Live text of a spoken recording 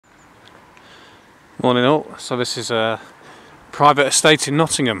Morning all. So this is a private estate in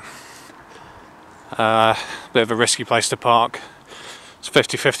Nottingham. Bit of a risky place to park. It's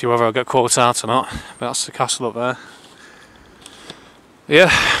 50-50 whether I get caught out or not, but that's the castle up there. Yeah,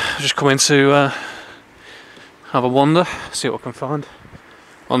 I've just come in to have a wander, see what I can find.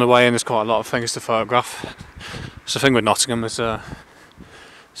 On the way in there's quite a lot of things to photograph. It's the thing with Nottingham, it's a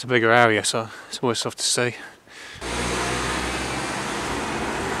bigger area, so it's always stuff to see.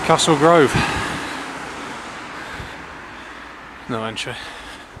 Castle Grove. No entry.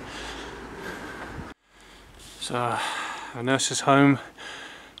 So, a nurse's home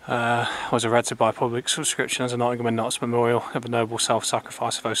was erected by public subscription as a Nottingham and Notts memorial of the noble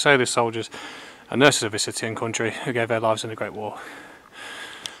self-sacrifice of those sailors, soldiers and nurses of the city and country who gave their lives in the Great War.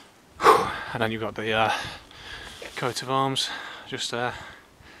 And then you've got the coat of arms just there.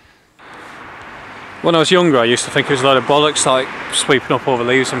 When I was younger I used to think it was a load of bollocks, like sweeping up all the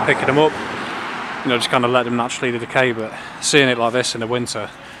leaves and picking them up. You know, just kind of let them naturally decay, but seeing it like this in the winter,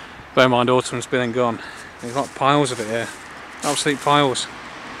 bear in mind autumn's been and gone, there's like piles of it here, absolute piles.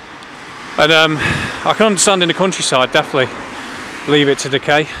 And I can understand in the countryside, definitely leave it to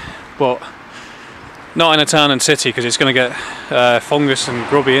decay, but not in a town and city because it's going to get fungus and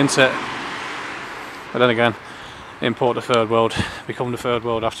grubby into it. But then again, import the third world, become the third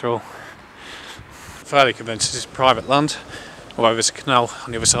world after all. Fairly convinced this is private land, although there's a canal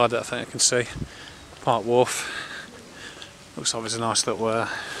on the other side that I think I can see. Park Wharf. Looks like there's a nice little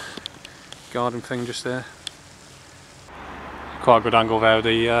garden thing just there. Quite a good angle there of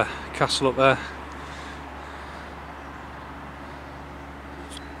the castle up there.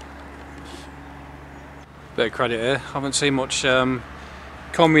 Bit of credit here. I haven't seen much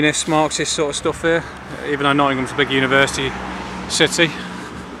communist, Marxist sort of stuff here, even though Nottingham's a big university city.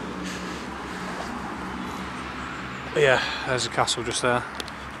 But yeah, there's a castle just there.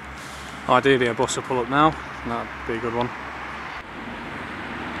 Ideally a bus will pull up now, and that'd be a good one.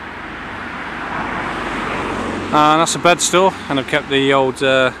 And that's a bed store, and I've kept the old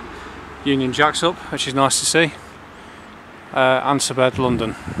Union Jacks up, which is nice to see. Answer bed,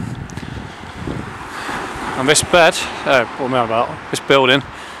 London. And this bed, what am I about? This building,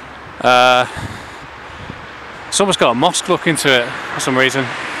 it's almost got a mosque look into it for some reason.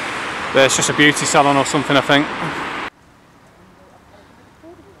 There's just a beauty salon or something, I think.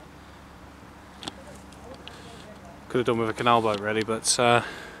 Could have done with a canal boat really, but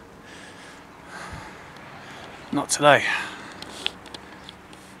not today.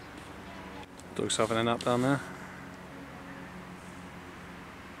 Doug's having a nap down there.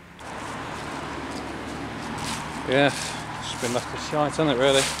 Yeah, it's just been left to shite, hasn't it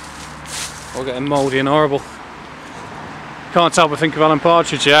really? All getting mouldy and horrible. Can't help but think of Alan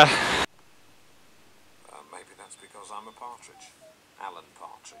Partridge, yeah? Maybe that's because I'm a partridge. Alan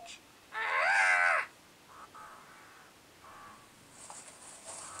Partridge.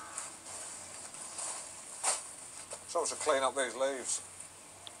 Someone should clean up these leaves.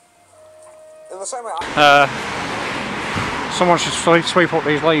 In the same way someone should sweep up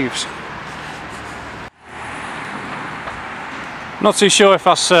these leaves. Not too sure if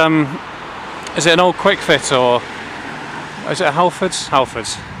that's, is it an old Quick Fit or is it a Halfords?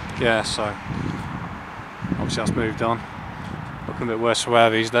 Halfords, yeah, so obviously that's moved on. Looking a bit worse for wear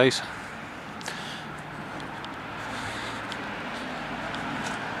these days.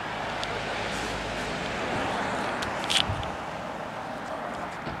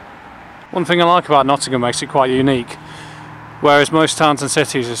 One thing I like about Nottingham makes it quite unique. Whereas most towns and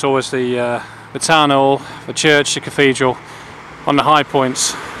cities it's always the town hall, the church, the cathedral on the high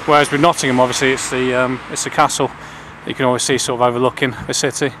points. Whereas with Nottingham obviously it's the castle you can always see sort of overlooking the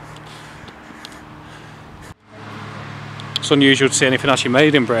city. It's unusual to see anything actually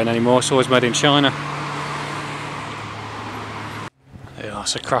made in Britain anymore, it's always made in China. Yeah,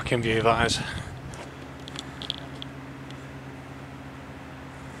 that's a cracking view that is.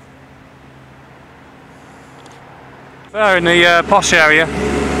 There in the posh area,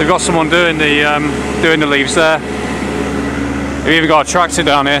 they've got someone doing the leaves there. They've even got a tractor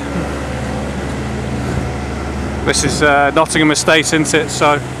down here. This is Nottingham Estate, isn't it?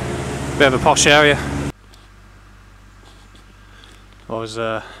 So, a bit of a posh area. I was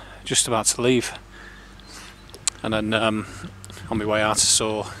just about to leave, and then on my way out I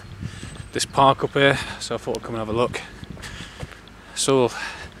saw this park up here, so I thought I'd come and have a look. It's all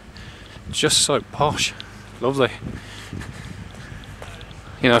just so posh, lovely.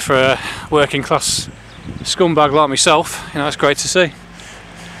 You know, for a working class scumbag like myself, you know, it's great to see.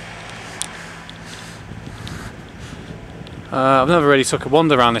 I've never really took a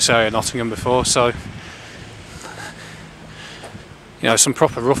wander around this area of Nottingham before, so You know, some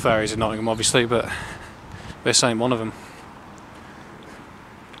proper rough areas in Nottingham obviously, but this ain't one of them.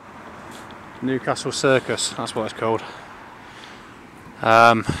 Newcastle Circus, that's what it's called.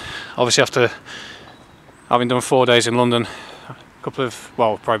 Obviously after having done 4 days in London, probably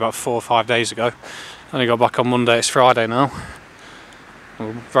about 4 or 5 days ago, only got back on Monday, it's Friday now.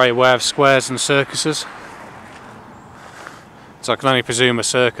 I'm very aware of squares and circuses. So I can only presume a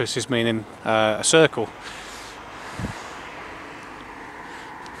circus is meaning a circle.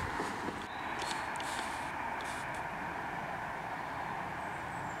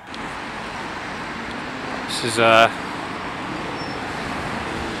 This is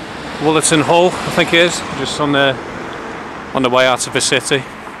Woollerton Hall, I think it is, just on the way out of the city.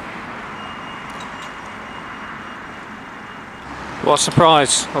 What a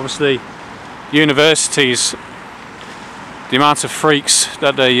surprise, obviously universities, the amount of freaks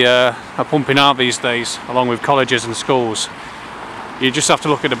that they are pumping out these days, along with colleges and schools. You just have to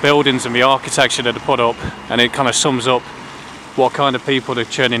look at the buildings and the architecture that they put up, and it kind of sums up what kind of people they're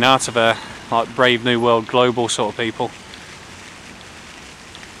churning out of there, like Brave New World Global sort of people.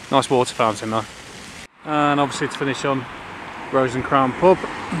 Nice water fountain though. And obviously to finish on, Rose and Crown pub,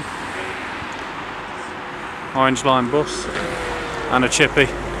 Orange Line bus and a chippy.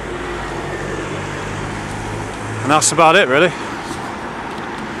 And that's about it really.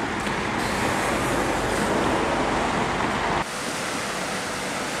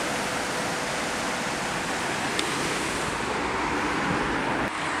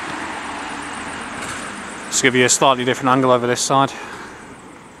 Let's give you a slightly different angle over this side.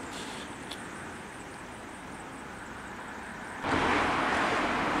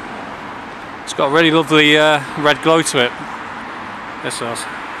 It's got a really lovely red glow to it. This does.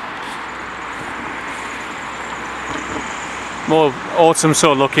 More autumn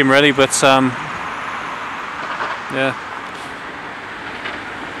sort of looking really, but yeah.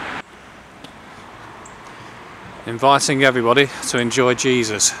 Inviting everybody to enjoy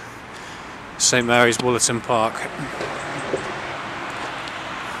Jesus. St Mary's, Woollerton Park.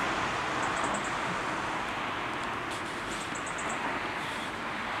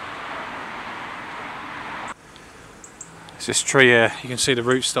 It's this tree here, you can see the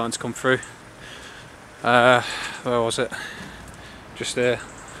roots starting to come through. Where was it? Just there.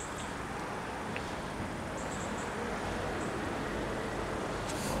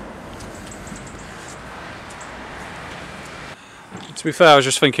 To be fair, I was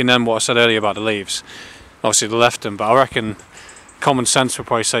just thinking then what I said earlier about the leaves. Obviously they left them, but I reckon common sense would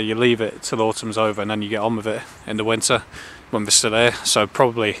probably say you leave it till autumn's over and then you get on with it in the winter when they're still here. So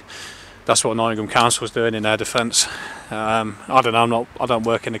probably that's what Nottingham Council was doing in their defence. I don't know, I don't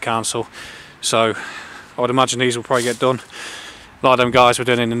work in the council, so I would imagine these will probably get done. A lot of them guys were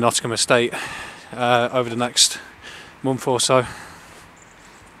doing in the Nottingham estate over the next month or so.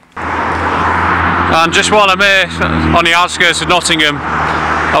 And just while I'm here on the outskirts of Nottingham,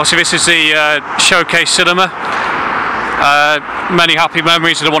 obviously this is the Showcase Cinema. Many happy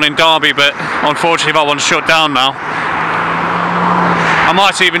memories of the one in Derby, but unfortunately that one's shut down now. I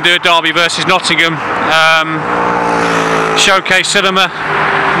might even do a Derby versus Nottingham Showcase Cinema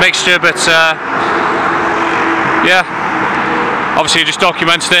mixture, but yeah, obviously just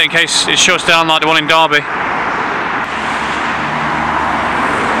documented it in case it shuts down like the one in Derby.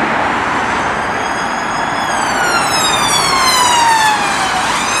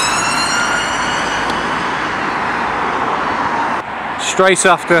 Straight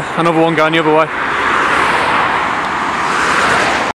after another one going the other way.